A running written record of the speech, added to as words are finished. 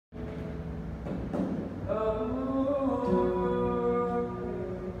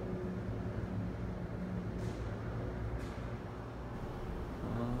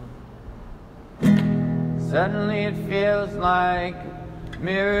Suddenly it feels like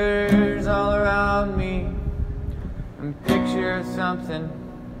mirrors all around me, and picture something,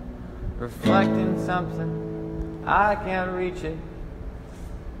 reflecting something, I can't reach it.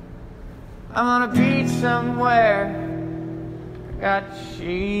 I'm on a beach somewhere, got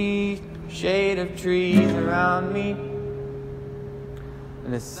shade of trees around me,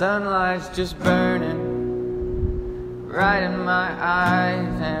 and the sunlight's just burning right in my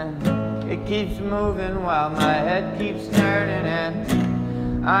eyes, and it keeps moving while my head keeps turning,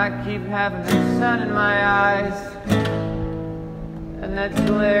 and I keep having the sun in my eyes, and that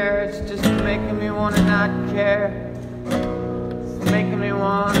glare, it's just making me want to not care. It's making me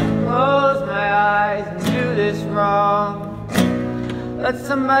want to close my eyes and do this wrong. Let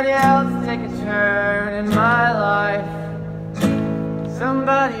somebody else take a turn in my life.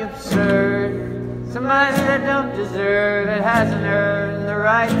 Somebody absurd, somebody that don't deserve it, hasn't earned the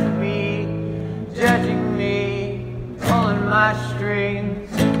right to be judging me, pulling my strings.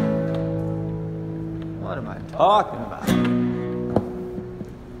 What am I talking about?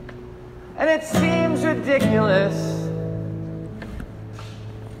 And it seems ridiculous,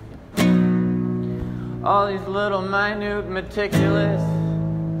 all these little minute, meticulous,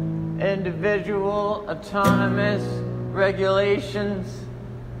 individual, autonomous regulations.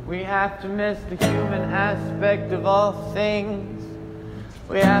 We have to miss the human aspect of all things.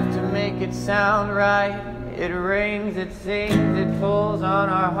 We have to make it sound right. It rings, it sings, it pulls on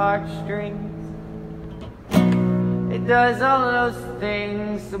our heartstrings. It does all of those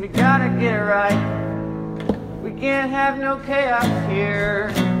things, so we gotta get it right. We can't have no chaos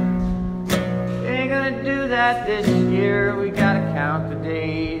here. We ain't gonna do that this year. We gotta count the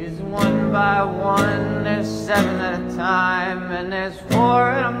days one by one. There's 7 at a time, and there's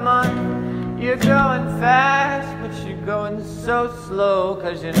 4 in a month. You're going fast, but you're going so slow,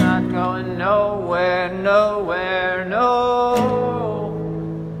 'cause you're not going nowhere, nowhere, no.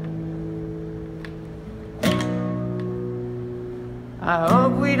 I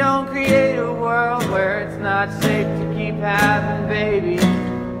hope we don't create a world where it's not safe to keep having babies,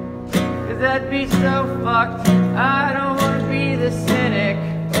 'cause that'd be so fucked. I don't want to be the cynic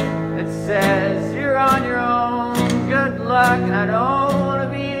that says you're on your own, good luck. And I don't want to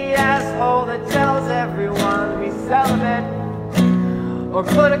be the asshole that tells everyone to be celibate or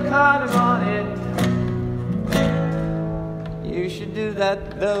put a condom on it. You should do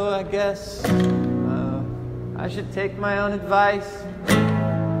that though, I guess. I should take my own advice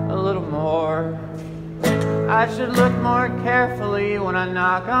a little more. I should look more carefully when I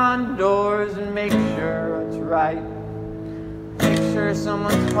knock on doors and make sure it's right. Make sure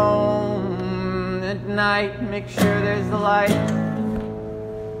someone's home at night. Make sure there's the light.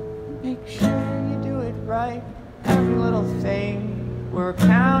 Make sure you do it right. Every little thing, we're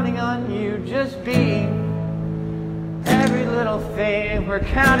counting on you just being. Every little thing, we're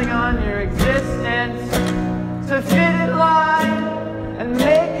counting on your existence to fit in line and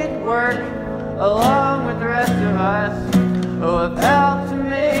make it work, along with the rest of us who have helped to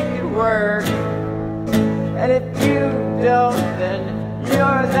make it work. And if you don't, then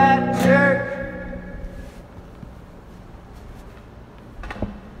you're that jerk.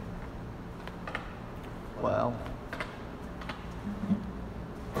 Well,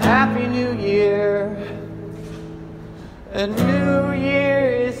 Happy New Year. A new year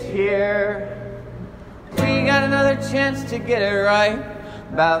is here. We got another chance to get it right.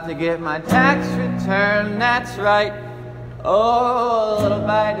 About to get my tax return, that's right. Oh, a little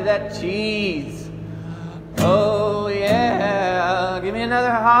bite of that cheese. Oh yeah, give me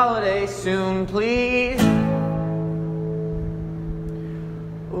another holiday soon, please.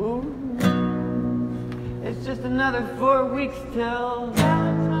 Ooh, it's just another 4 weeks till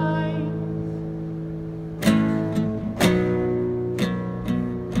Valentine's.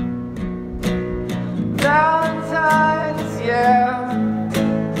 Valentine's, yeah.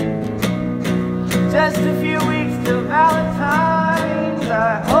 Just a few weeks till Valentine's.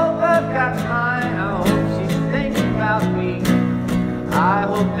 I hope I've got mine. I hope she's thinking about me. I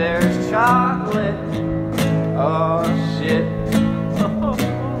hope there's chocolate. Oh shit.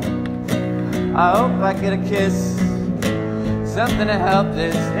 I hope I get a kiss, something to help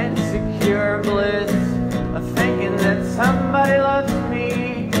this insecure bliss of thinking that somebody loves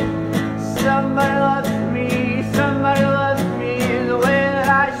me. Somebody loves me, somebody loves me the way that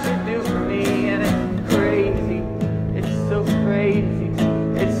I should do for me. And it's crazy, it's so crazy,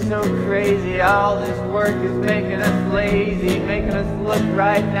 it's so crazy. All this work is making us lazy, making us look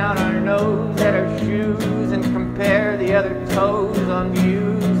right down our nose at our shoes and compare the other toes on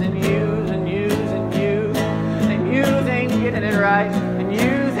yous and yous and yous and yous. And yous ain't getting it right, and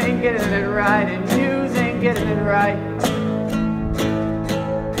yous ain't getting it right, and yous ain't getting it right.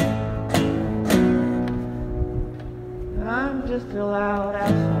 I'm just a loud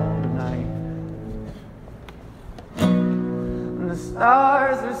asshole tonight. And the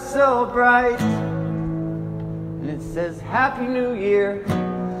stars are so bright, and it says Happy New Year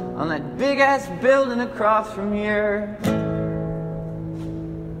on that big-ass building across from here.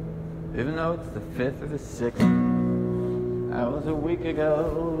 Even though it's the 5th or the 6th, that was a week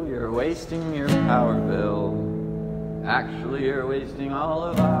ago. You're wasting your power bill. Actually, you're wasting all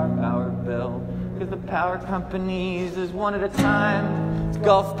of our power bill, because the power companies is one at a time. It's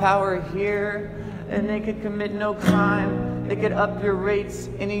Gulf Power here, and they could commit no crime. They could up your rates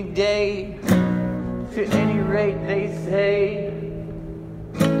any day to any rate they say.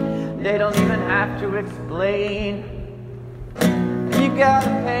 They don't even have to explain. You gotta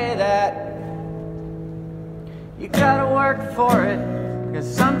pay that. You gotta work for it. There's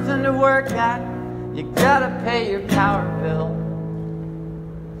something to work at. You gotta pay your power bill.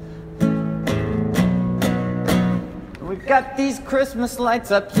 We've got these Christmas lights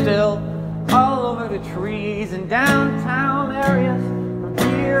up still, all over the trees in downtown areas. From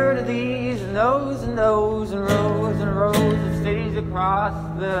here to these and those and those and rows of cities across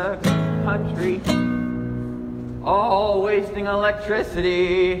the country, all wasting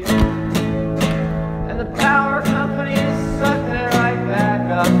electricity. And the power company is sucking it right back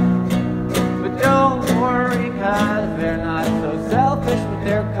up. But don't worry, cause they're not so selfish with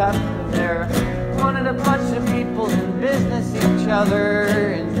their customers. They're wanting a bunch of people in business, each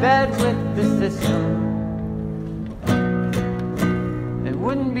other, in bed with the system. It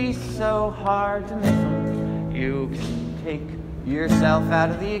wouldn't be so hard to miss them. You can take yourself out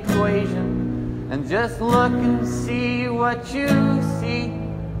of the equation and just look and see what you see.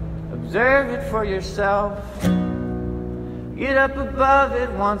 Observe it for yourself. Get up above it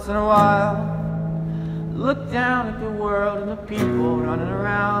once in a while. Look down at the world and the people running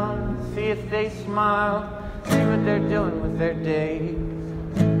around. See if they smile. See what they're doing with their days.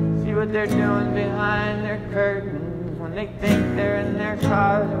 See what they're doing behind their curtains when they think they're in their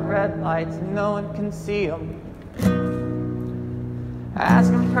cars at red lights and no one can see them.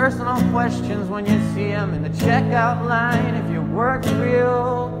 Ask them personal questions when you see them in the checkout line. If you work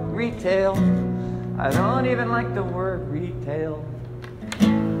real retail, I don't even like the word retail.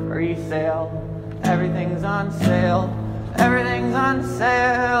 Resale, everything's on sale. Everything's on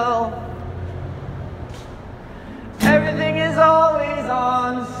sale. Everything is always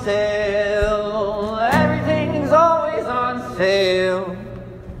on sale. Everything's always on sale.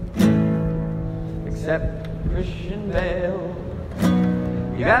 Except Christian Bale.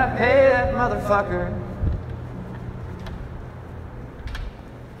 You gotta pay that motherfucker,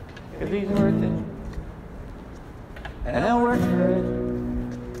 cause he's worth it. And I'll work for it.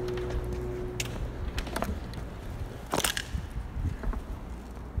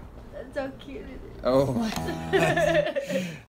 That's so cute. Oh my.